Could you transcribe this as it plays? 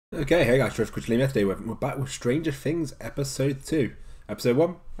Okay, hey guys, Trevor quickly today we're back with Stranger Things episode 2. Episode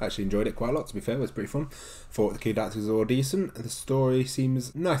 1, I actually enjoyed it quite a lot, to be fair, it was pretty fun. Thought the key actors were all decent, and the story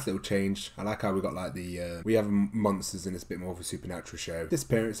seems nice little change. I like how we got like we have monsters and it's a bit more of a supernatural show.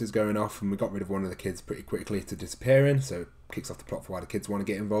 Disappearances going off, and we got rid of one of the kids pretty quickly to disappearing, so it kicks off the plot for why the kids want to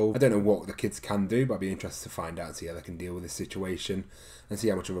get involved. I don't know what the kids can do, but I'd be interested to find out and see how they can deal with this situation and see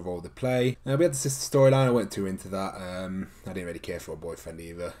how much of a role they play. We had the sister storyline, I went too into that. I didn't really care for her boyfriend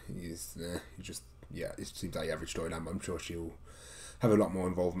either. He's just, yeah, it seems like the average storyline, but I'm sure she'll have a lot more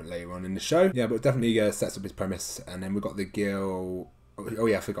involvement later on in the show. Yeah, but definitely sets up his premise. And then we've got the girl. Oh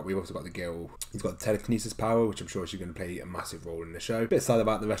yeah, I forgot. We've also got the girl. He's got the telekinesis power, which I'm sure she's going to play a massive role in the show. Bit sad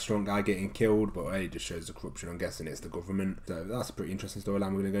about the restaurant guy getting killed, but hey, it just shows the corruption. I'm guessing it's the government. So that's a pretty interesting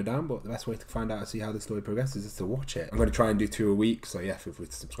storyline we're going to go down. But the best way to find out and see how the story progresses is to watch it. I'm going to try and do 2 a week. So yeah, feel free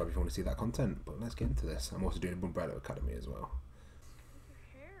to subscribe if you want to see that content. But let's get into this. I'm also doing a Umbrella Academy as well.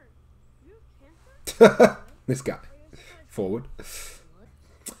 This guy. Forward.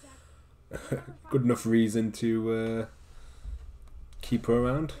 Good enough reason to keep her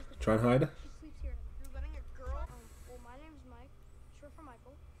around, try and hide her. Well, my name's Mike, short for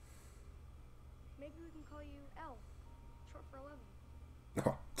Michael. Maybe we can call you L, short for 11.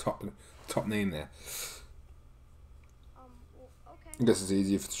 Oh, top name there. Well, okay. I guess it's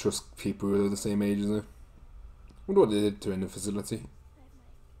easier to trust people who are the same age as her. Wonder what they did to her in the facility.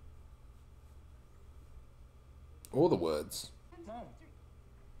 All the words. Mom. You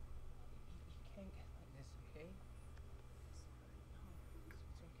can't get like this, okay?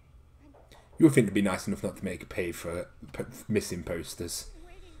 It's okay. You would think to be nice enough not to make her pay for missing posters.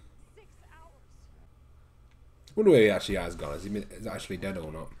 Waiting 6 hours. Wonder where he actually has gone. Is he actually dead or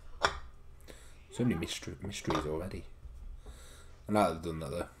not? So many mysteries already. I like they've done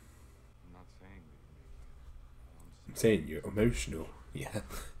that though. I'm not saying that I'm saying you're emotional. Yeah,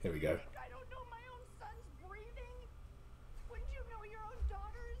 here we go. I don't know my own son's breathing. Wouldn't you know your own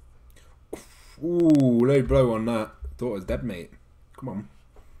daughter's? Ooh, low blow on that. Daughter's dead, mate. Come on.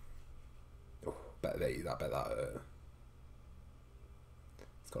 Oh, bet that. He's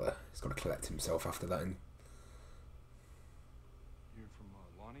gotta collect himself after that. You're from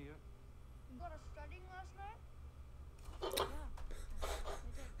Lonnie yet? You got a studying last night? Yeah.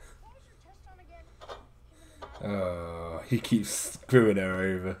 What was your test on again? Oh, he keeps screwing her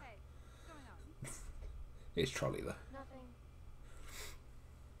over. Hey, what's going on? It's Trolley though.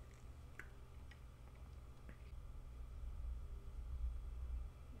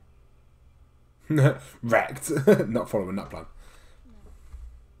 Nothing. Wrecked. Not following that plan. No.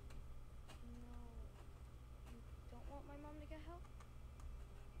 You don't want my mom to get help?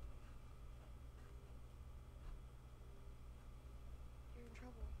 You're in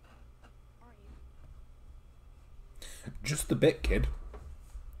trouble, aren't you? Just a bit, kid.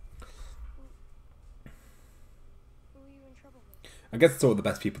 Who are you in trouble with? I guess sort of the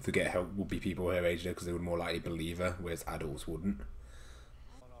best people to get help would be people her age because they would more likely believe her, whereas adults wouldn't. Off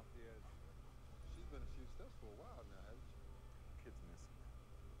the edge. She's been a few steps for a while now, hasn't she? Kid's missing.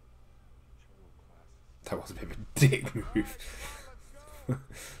 Trouble classes. That was a bit of a dick move.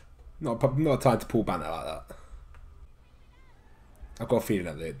 not time to pull banter like that. I've got a feeling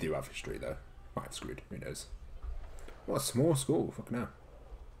that they do have history though. Might have screwed. Who knows? What a small school. Fucking hell.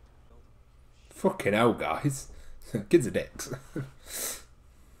 Fucking hell, guys. Kids are dicks.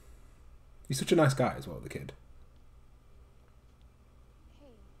 He's such a nice guy as well, the kid.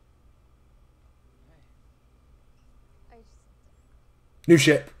 Hey. I just... New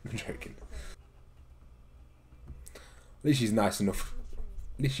ship. I'm joking. At least she's nice enough.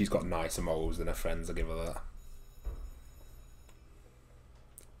 At least she's got nicer morals than her friends. I'll give her that.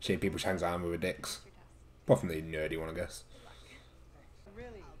 Shame people she hangs around with her dicks. Apart from the nerdy one, I guess.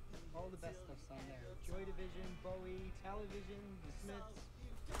 Really, all the best stuff's on there. Joy Division, Bowie, Television, The Smiths.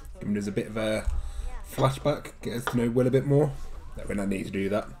 Giving us a bit of a flashback. Get us to know Will a bit more. That we don't need to do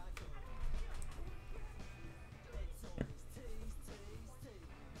that.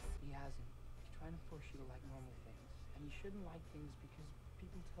 He hasn't. He's trying to force you to like normal things. And you shouldn't like things because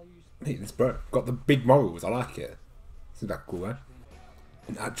people tell you... Hey, this bro got the big morals. I like it. Seems like a cool guy.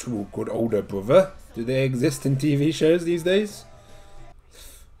 An actual good older brother. Do they exist in TV shows these days?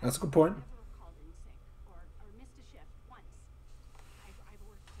 That's a good point. Called in sick or missed a shift once. I've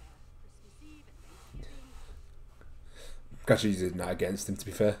worked Christmas Eve and Thanksgiving. Actually, using that against him, to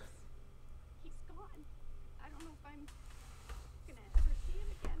be fair. He's gone. I don't know if I'm gonna ever see him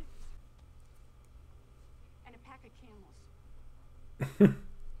again. And a pack of camels.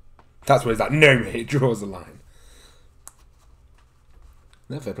 That's where he's like, no, mate, draws the line.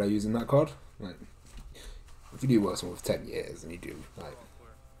 Never fair play using that card. Like, if you do work someone for 10 years and you do, like,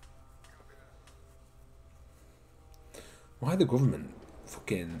 Why the government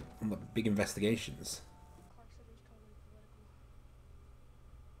fucking on the big investigations? Clarke said it was totally political.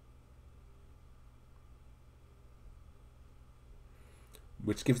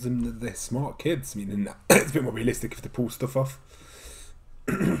 Which gives them they're smart kids. I mean, it's a bit more realistic if they pull stuff off.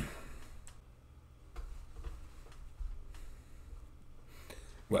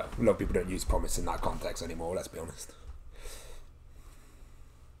 Well, a lot of people don't use promise in that context anymore, let's be honest.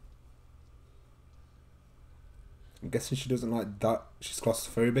 I'm guessing she doesn't like dark. She's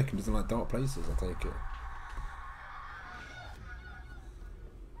claustrophobic and doesn't like dark places, I take it.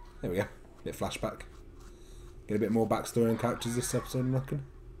 There we go. Bit of flashback. Get a bit more backstory on characters this episode, I'm reckon.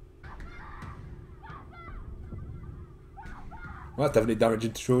 Well, that's definitely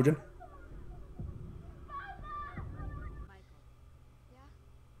damaging to children. Yeah?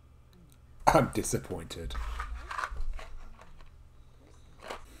 I'm disappointed.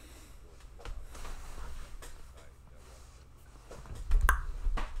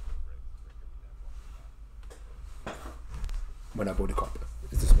 When I bought a copper.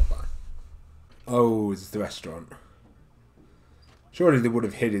 Is this what I buy? Oh, is this the restaurant? Surely they would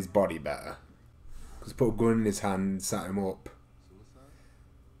have hid his body better. Because put a gun in his hand and sat him up. Suicide?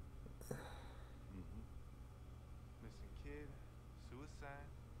 Missing kid? Suicide?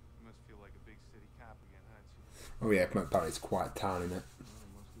 You must feel like a big city cop again, huh? Oh yeah, apparently it's quite a town, isn't it?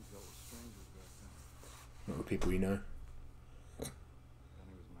 Mostly dealt with strangers back then. Not the people you know. Then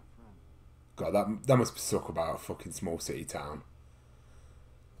he was my friend. God, that must suck about a fucking small city town.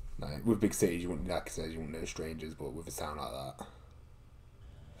 Like, with big cities, you wouldn't, like I said, you wouldn't know strangers, but with a town like that,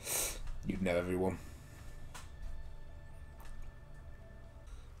 you'd know everyone.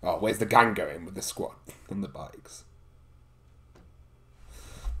 Oh, where's the gang going with the squad on the bikes?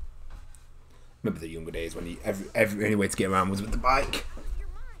 Remember the younger days when every only way to get around was with the bike. Your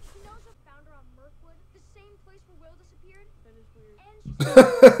mind. He knows I found her on Mirkwood, the same place where Will disappeared.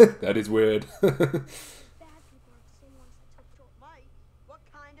 That is weird. And That is weird. bad people are the same ones that took Joyce. Mike, what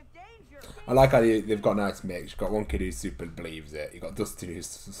kind of danger? I like how they've got a nice mix. You've got one kid who super believes it. You've got Dustin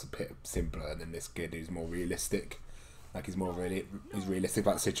who's a bit simpler, and then this kid who's more realistic. Like he's realistic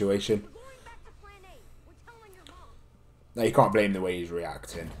about the situation. We're going back to Plan A. We're telling your mom. Now you can't blame the way he's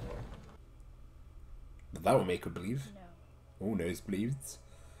reacting. But that will make her believe. No. Oh, nose believes.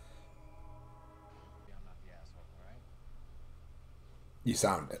 I'm not the asshole, alright? You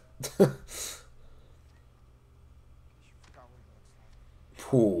sound it.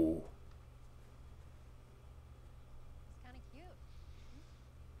 Oh. It's kind of cute.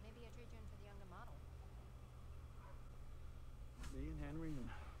 Maybe I trade you in for the younger model. Me and Henry and...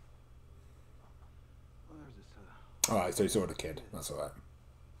 Well, there's this, Alright, so you saw the kid. That's alright.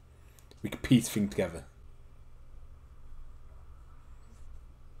 We could piece things together.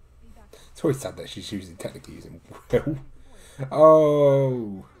 It's always sad that she's technically using Will.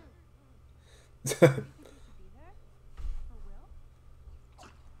 Oh. To be there? For Will?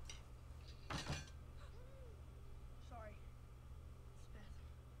 Sorry. It's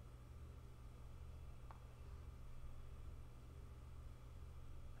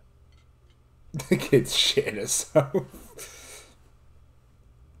Beth. The kid's shitting herself.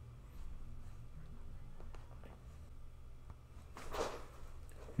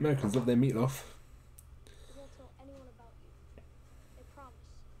 Americans love their meatloaf. We won't tell anyone about you. I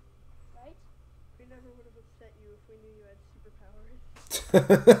promise. Right? We never would have upset you if we knew you had superpowers.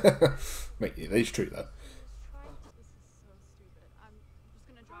 Wait, yeah, that is true though. Just try to. This is so stupid. I'm just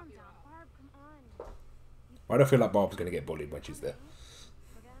gonna drop Calm you down, off. Barb. Come on. Why do I feel like Barb's going to get bullied when she's there?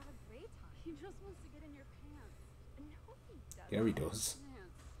 We're gonna have a great time. He just wants to get in your pants. No, he doesn't. Yeah, he does.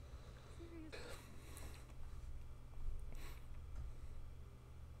 Pants. Seriously.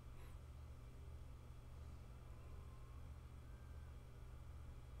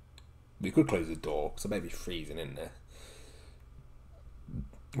 We could close the door, because I may be freezing in there.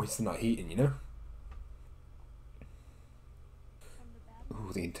 Wasting that heating, you know? From the bad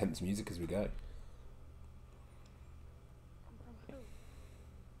Ooh, the intense music as we go. from who?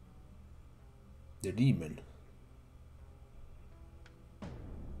 The demon.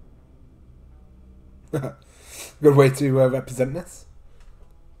 Good way to represent this.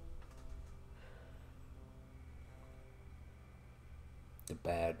 The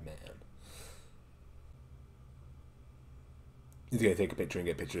bad man. He's going to take a picture and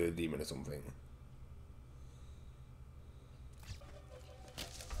get a picture of the demon or something.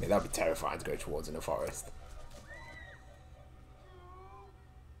 Yeah, that'd be terrifying to go towards in a forest.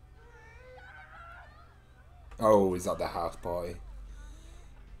 Oh, is that the house party?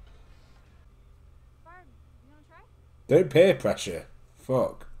 Barb, you wanna try? Don't peer pressure.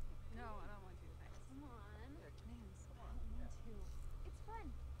 Fuck. No, I don't want to. Come on.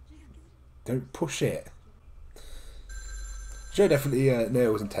 Don't push it. Show definitely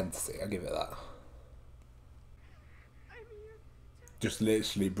nails intensity. I'll give it that. Just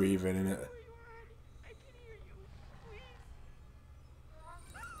literally breathing in it.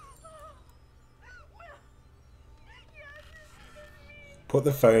 Put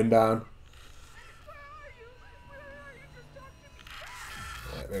the phone down.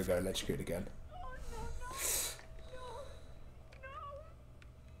 Right, there we go, electrocute again.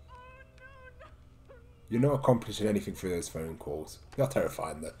 You're not accomplishing anything through those phone calls. You're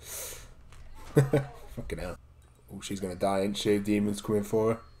terrifying though. Fucking hell. Oh, she's gonna die, ain't she? Demons coming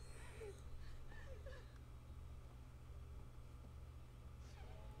for her.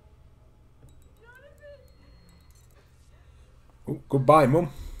 Oh, goodbye, Mum.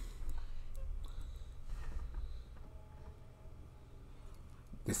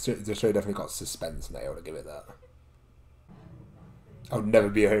 This show definitely got suspense nailed, I'll give it that. I'll never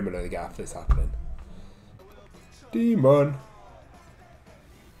be home alone again after this happening. Demon!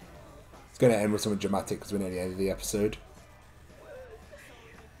 It's going to end with something dramatic because we're near the end of the episode.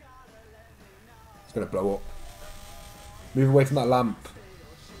 It's going to blow up. Move away from that lamp.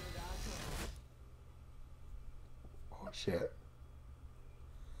 Oh, shit.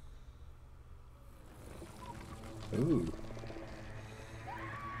 Ooh.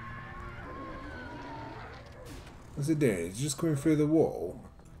 What's it doing? It's just coming through the wall.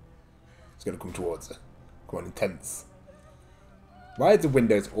 It's going to come towards her. Come on, intense. Why are the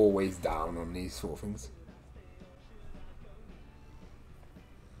windows always down on these sort of things?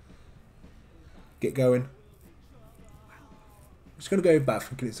 Get going. I'm just going to go back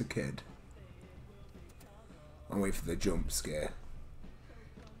thinking it's a kid. I'm waiting for the jump scare.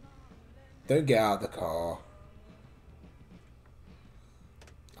 Don't get out of the car.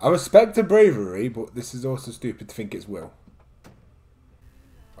 I respect her bravery, but this is also stupid to think it's Will.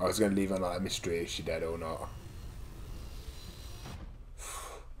 I was going to leave her like a mystery if she's dead or not.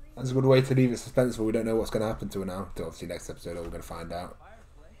 That's a good way to leave it suspenseful. We don't know what's going to happen to her now. Until obviously next episode we're going to find out.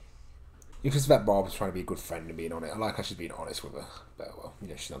 You can suspect Barb is trying to be a good friend and being on it. I like how she's being honest with her. But well, you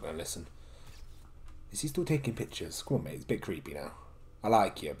know, she's not going to listen. Is he still taking pictures? Come on, mate. It's a bit creepy now. I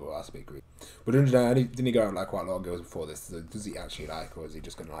like you, but that's a bit creepy. But didn't he go out like quite a lot of girls before this? So does he actually like her, or is he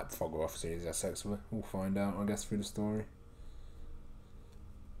just going to like fog her off as soon as he has sex with her? We'll find out, I guess, through the story.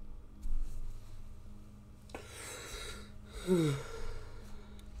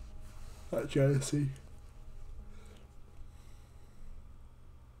 That jealousy.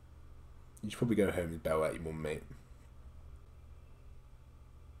 You should probably go home and bail out your mum, mate.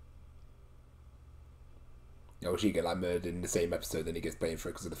 Oh, she get like murdered in the same episode, then he gets blamed for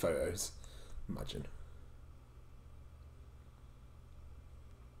it because of the photos. Imagine.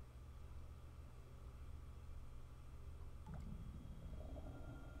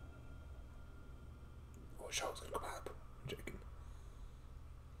 Oh, Charles gonna come up. I'm joking.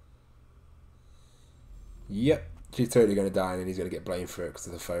 Yep, she's totally gonna die, and he's gonna get blamed for it because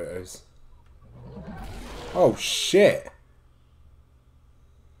of the photos. Oh shit!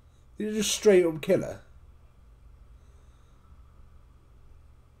 Did you just straight up kill her?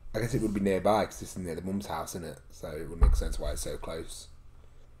 I guess it would be nearby because it's near the mum's house, isn't it? So it would make sense why it's so close.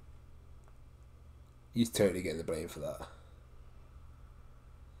 He's totally getting the blame for that.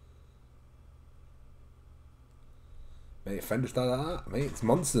 Mate, offenders like that. Mate, it's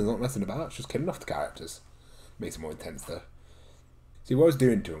monsters, not messing about. It's just killing off the characters. Makes it more intense though. See what I was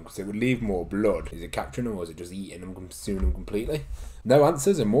doing to him, because it would leave more blood. Is it capturing them or is it just eating them, consuming them completely? No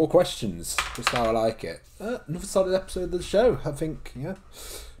answers and more questions. Just how I like it. Another solid episode of the show, I think. Yeah.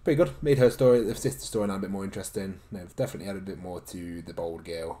 Pretty good. Made her story, the sister storyline, a bit more interesting. No, definitely added a bit more to the bold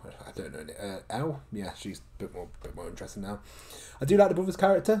girl. I don't know. Elle? Yeah, she's a bit more interesting now. I do like the brother's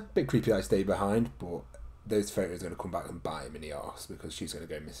character. Bit creepy I stayed behind, but those photos are going to come back and bite him in the arse because she's going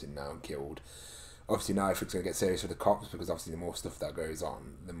to go missing now and killed. Obviously now if it's going to get serious for the cops, because obviously the more stuff that goes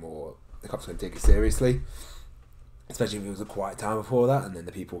on, the more the cops are going to take it seriously. Especially if it was a quiet time before that, and then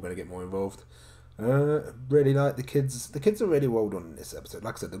the people are going to get more involved. Really like the kids. The kids are really well done in this episode.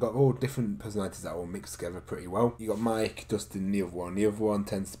 Like I said, they've got all different personalities that all mixed together pretty well. You got Mike, Dustin, the other one. The other one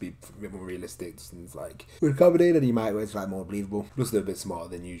tends to be a bit more realistic. Dustin's like with comedy, and he might it's like more believable. Plus they're a bit smarter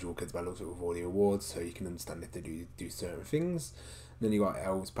than usual kids, but also with all the awards, so you can understand if they do certain things. And then you got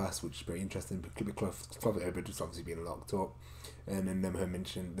Elle's past, which is pretty interesting. But Clover just obviously being locked up. And then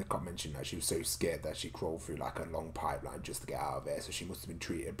the cop mentioned that she was so scared that she crawled through like a long pipeline just to get out of there. So she must have been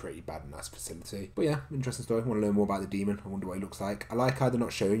treated pretty bad in that facility. But yeah, interesting story. I want to learn more about the demon. I wonder what he looks like. I like how they're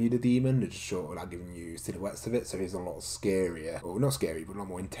not showing you the demon. They're just sort of like giving you silhouettes of it. So he's a lot scarier. Well, not scary, but a lot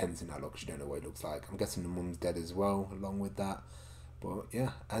more intense in that look. You don't know what he looks like. I'm guessing the mum's dead as well, along with that. But yeah,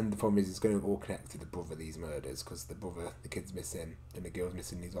 and the problem is it's going to all connect to the brother, these murders, because the brother, the kid's missing, then the girl's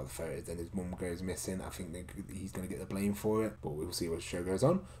missing, he's got the photos, then his mum goes missing. I think he's going to get the blame for it, but we'll see what the show goes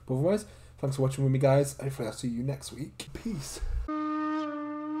on. But otherwise, thanks for watching with me, guys. Hopefully I'll see you next week. Peace.